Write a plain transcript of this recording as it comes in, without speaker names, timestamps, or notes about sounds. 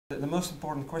The most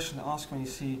important question to ask when you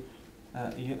see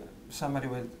somebody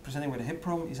presenting with a hip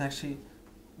problem is actually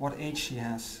what age she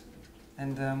has,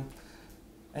 and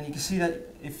you can see that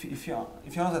if you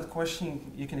ask that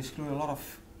question, you can exclude a lot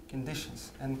of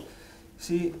conditions. And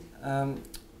see,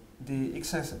 the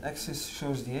x-axis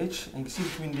shows the age, and you can see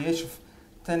between the age of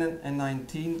 10 and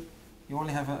 19, you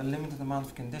only have a limited amount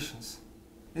of conditions.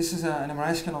 This is an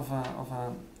MRI scan of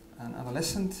an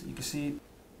adolescent. You can see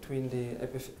between the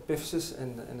epiphysis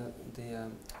and the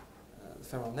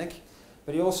femoral neck,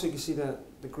 but you also can see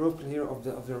the growth here of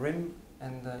the rim,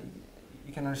 and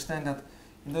you can understand that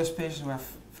in those patients who have,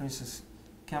 for instance,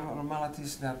 cam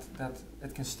abnormalities, that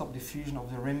it can stop diffusion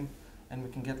of the rim, and we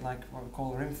can get like what we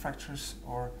call rim fractures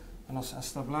or an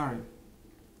acetabular.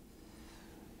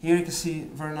 Here you can see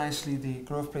very nicely the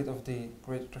growth plate of the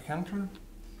greater trochanter,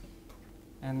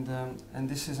 and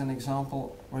this is an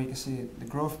example where you can see the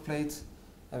growth plate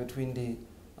between the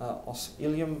os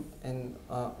ilium and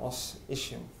os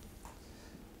ischium.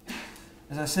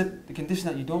 As I said, the condition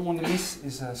that you don't want to miss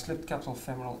is a slipped capital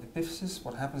femoral epiphysis.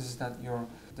 What happens is that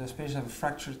those patients have a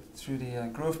fracture through the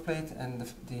growth plate, and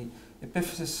the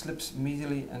epiphysis slips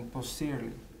medially and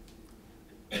posteriorly.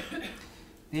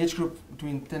 The age group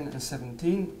between 10 and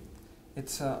 17,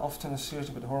 it's often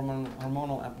associated with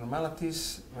hormonal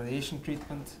abnormalities, radiation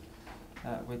treatment,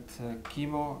 with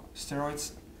chemo,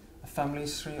 steroids, a family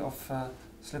history of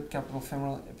slipped capital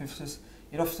femoral epiphysis.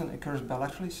 It often occurs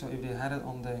bilaterally, so if they had it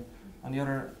on the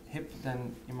other hip,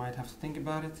 then you might have to think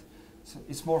about it. So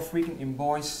it's more frequent in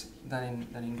boys than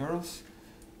in girls,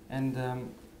 and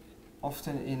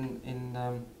often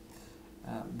in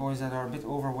boys that are a bit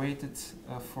overweighted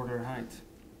for their height.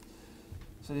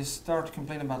 So they start to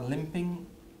complain about limping.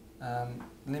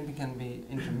 Limping can be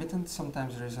intermittent.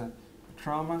 Sometimes there is a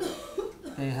trauma.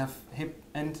 They have hip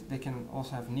and they can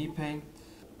also have knee pain.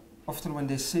 Often when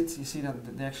they sit, you see that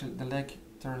the leg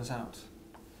turns out.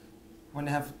 When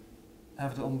they have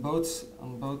it on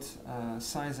both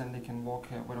sides, and they can walk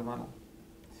with a waddle.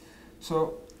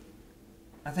 So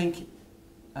I think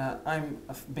I'm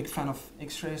a big fan of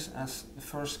X-rays as the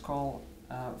first call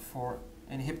for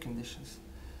any hip conditions.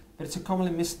 But it's a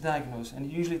commonly misdiagnosed, and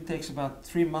it usually takes about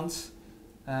 3 months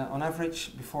on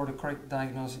average before the correct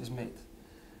diagnosis is made.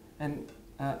 And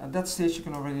at that stage you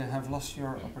can already have lost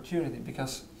your opportunity,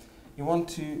 because you want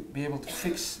to be able to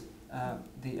fix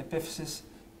the epiphysis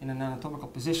in an anatomical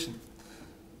position.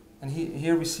 And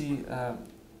here we see a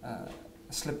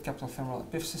slipped capital femoral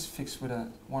epiphysis fixed with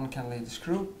a 1 cantilever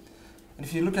screw. And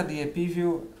if you look at the AP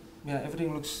view, yeah,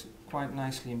 everything looks quite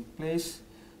nicely in place.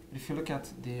 But if you look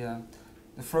at the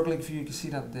frog leg view, you can see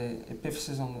that the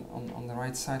epiphysis on the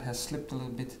right side has slipped a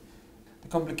little bit. The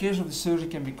complication of the surgery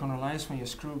can be chondrolysis when your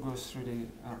screw goes through the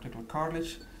articular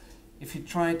cartilage. If you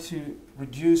try to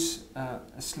reduce a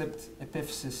slipped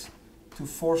epiphysis too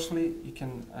forcefully, you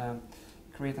can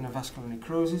create an avascular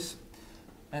necrosis.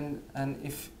 And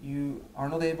if you are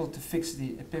not able to fix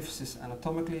the epiphysis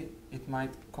anatomically, it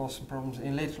might cause some problems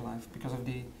in later life because of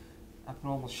the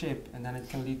abnormal shape, and then it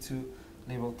can lead to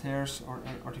labral tears or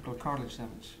articular cartilage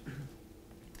damage.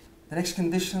 The next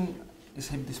condition is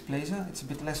hip dysplasia. It's a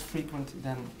bit less frequent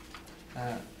than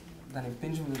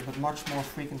impingement, but much more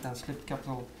frequent than slipped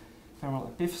capital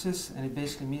femoral epiphysis, and it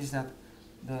basically means that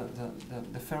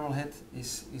the femoral head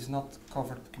is not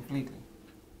covered completely.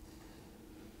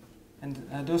 And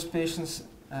those patients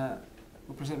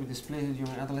who present with dysplasia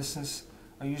during adolescence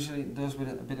are usually those with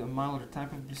a bit of a milder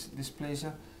type of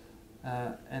dysplasia,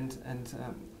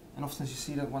 and often you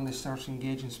see that when they start to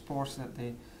engage in sports, that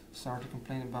they start to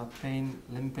complain about pain,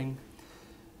 limping.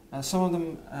 Some of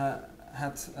them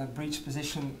had a breech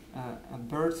position at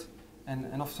birth,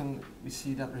 and often we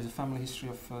see that there is a family history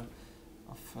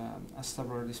of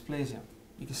acetabular dysplasia.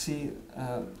 You can see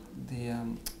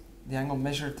the angle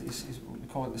measured is we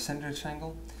call it the center edge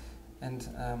angle, and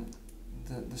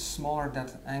the smaller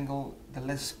that angle, the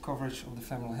less coverage of the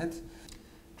femoral head.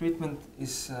 Treatment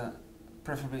is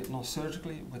preferably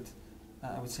non-surgically with,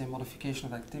 I would say, modification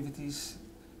of activities,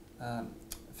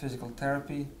 physical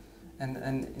therapy, and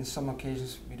in some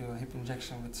occasions we do a hip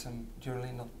injection with some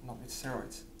duralin, not with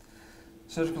steroids.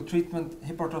 Surgical treatment,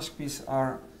 hip arthroscopies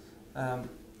are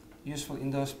useful in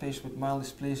those patients with mild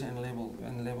dysplasia and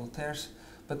labral tears,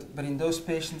 but in those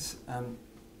patients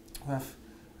who have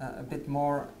a bit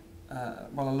more, a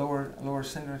lower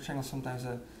center edge angle, sometimes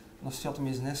an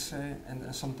osteotomy is necessary,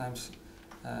 and sometimes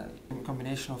a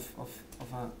combination of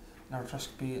an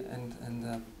arthroscopy and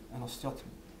an osteotomy.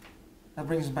 That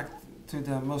brings us back to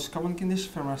the most common condition,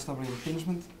 femoral acetabular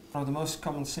impingement. One of the most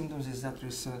common symptoms is that there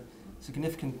is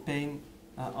significant pain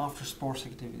after sports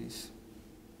activities.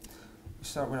 we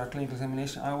start with our clinical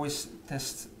examination. I always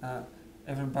test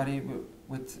everybody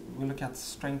we look at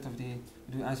strength of we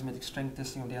do isometric strength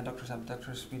testing of the adductors,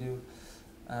 abductors. We do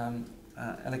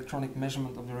electronic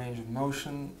measurement of the range of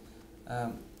motion.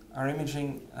 Our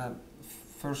imaging,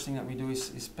 first thing that we do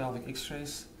is pelvic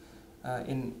x-rays.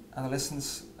 In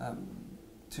adolescents,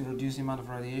 to reduce the amount of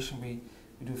radiation, we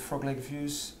do frog leg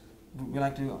views. We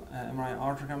like to do MRI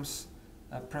arthrograms,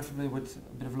 preferably with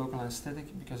a bit of local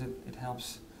anesthetic, because it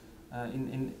helps.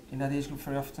 In that age group,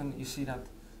 very often you see that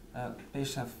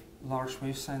patients have large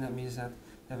wave sign. That means that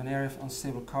they have an area of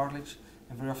unstable cartilage,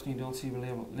 and very often you don't see a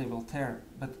labral tear.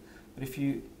 But if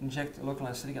you inject a local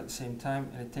anesthetic at the same time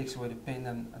and it takes away the pain,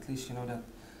 then at least you know that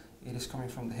it is coming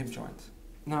from the hip joint.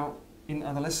 Now, in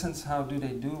adolescents, how do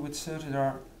they do with surgery?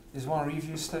 There is one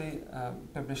review study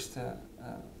published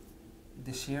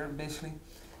this year, basically,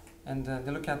 and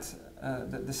they look at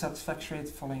the satisfaction rate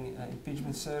following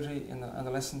impingement surgery in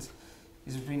adolescents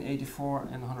is between 84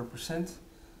 and 100%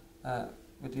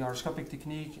 with the arthroscopic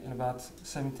technique, and about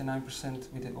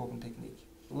 79% with the open technique.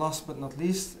 Last but not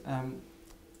least, I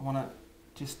want to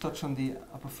just touch on the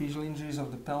epiphyseal injuries of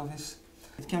the pelvis.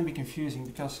 It can be confusing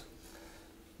because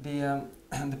the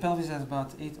pelvis has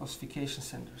about 8 ossification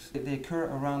centers. They occur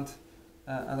around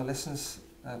adolescence,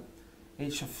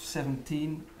 age of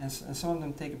 17, and some of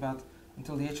them take about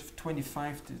until the age of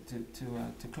 25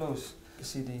 to close. You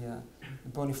see the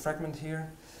bony fragment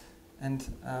here, and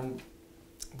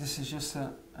this is just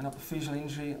an epiphyseal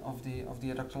injury of the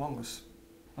adductor longus.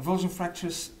 Avulsion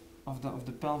fractures of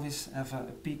the pelvis have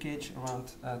a peak age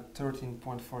around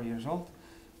 13.4 years old.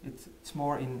 It's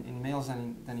more in males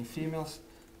than in females,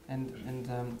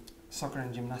 and soccer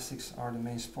and gymnastics are the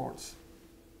main sports.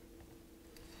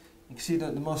 You can see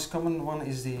that the most common one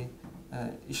is the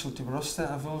ischial tuberosity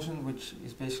avulsion, which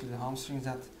is basically the hamstrings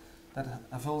that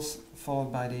avulse,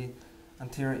 followed by the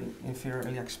anterior inferior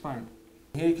iliac spine.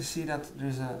 Here you can see that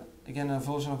there's again an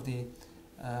avulsion of the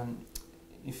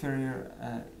inferior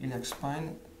iliac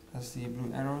spine, as the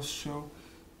blue arrows show,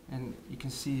 and you can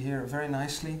see here very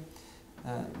nicely.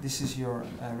 This is your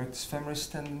rectus femoris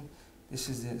tendon. This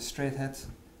is the straight head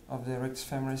of the rectus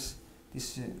femoris.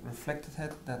 This is a reflected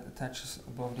head that attaches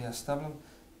above the acetabulum.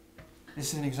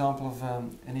 This is an example of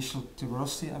an ischial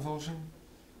tuberosity avulsion,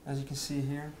 as you can see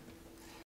here.